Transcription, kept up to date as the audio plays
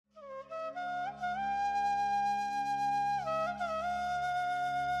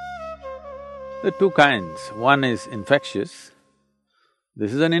There are two kinds. One is infectious.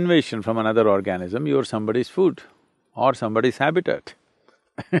 This is an invasion from another organism, you're somebody's food or somebody's habitat.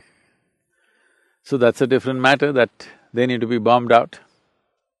 So that's a different matter that they need to be bombed out.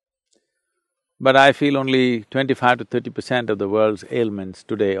 But I feel only 25 to 30% of the world's ailments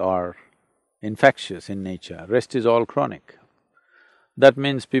today are infectious in nature, rest is all chronic. That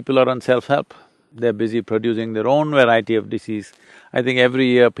means people are on self-help, they're busy producing their own variety of disease. I think every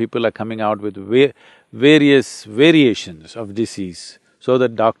year people are coming out with various variations of disease so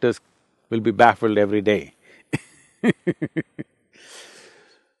that doctors will be baffled every day.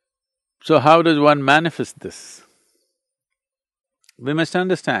 So how does one manifest this? We must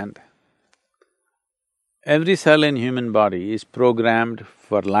understand, every cell in human body is programmed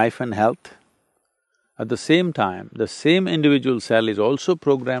for life and health. At the same time, the same individual cell is also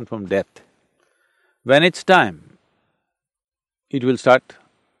programmed from death. When it's time, it will start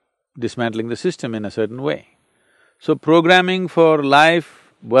dismantling the system in a certain way. So programming for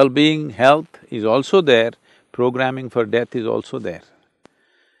life, well-being, health is also there, programming for death is also there.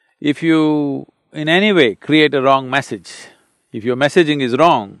 If you in any way create a wrong message, if your messaging is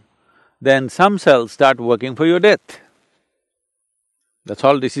wrong, then some cells start working for your death. That's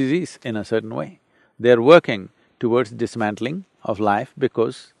all disease is in a certain way. They're working towards dismantling of life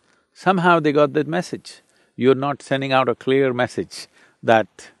because somehow they got that message. You're not sending out a clear message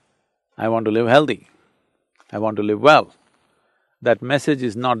that, I want to live healthy, I want to live well. That message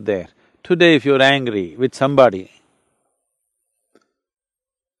is not there. Today if you're angry with somebody,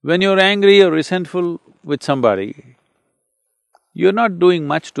 when you're angry or resentful with somebody, you're not doing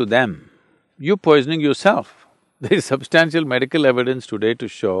much to them, you're poisoning yourself. There is substantial medical evidence today to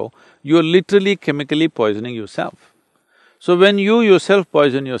show you're literally chemically poisoning yourself. So when you yourself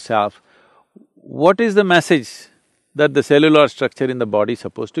poison yourself, what is the message that the cellular structure in the body is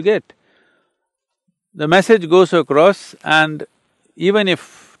supposed to get? The message goes across and even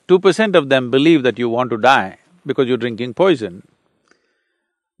if 2% of them believe that you want to die because you're drinking poison,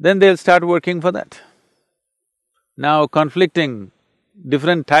 then they'll start working for that. Now conflicting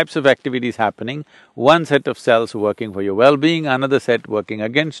different types of activities happening, one set of cells working for your well-being, another set working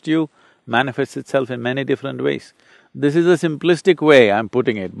against you, manifests itself in many different ways. This is a simplistic way I'm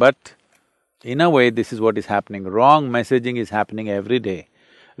putting it, but in a way this is what is happening. Wrong messaging is happening every day.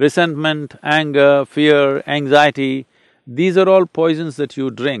 Resentment, anger, fear, anxiety, these are all poisons that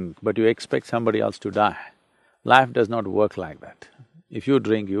you drink, but you expect somebody else to die. Life does not work like that. If you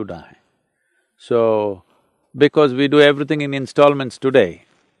drink, you die. So, because we do everything in installments today,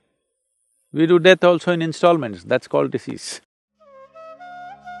 we do death also in installments, that's called disease.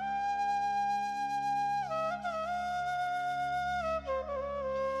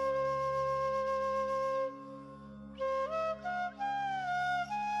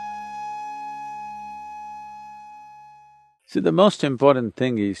 See, the most important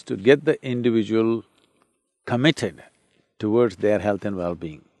thing is to get the individual committed towards their health and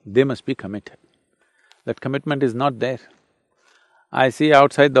well-being. They must be committed. That commitment is not there. I see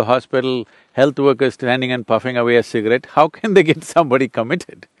outside the hospital health workers standing and puffing away a cigarette, how can they get somebody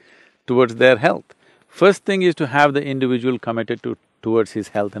committed towards their health? First thing is to have the individual committed towards his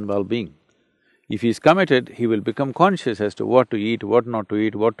health and well-being. If he's committed, he will become conscious as to what to eat, what not to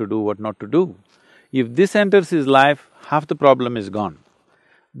eat, what to do, what not to do. If this enters his life, half the problem is gone.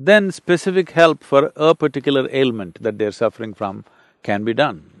 Then specific help for a particular ailment that they're suffering from can be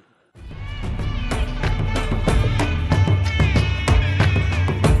done.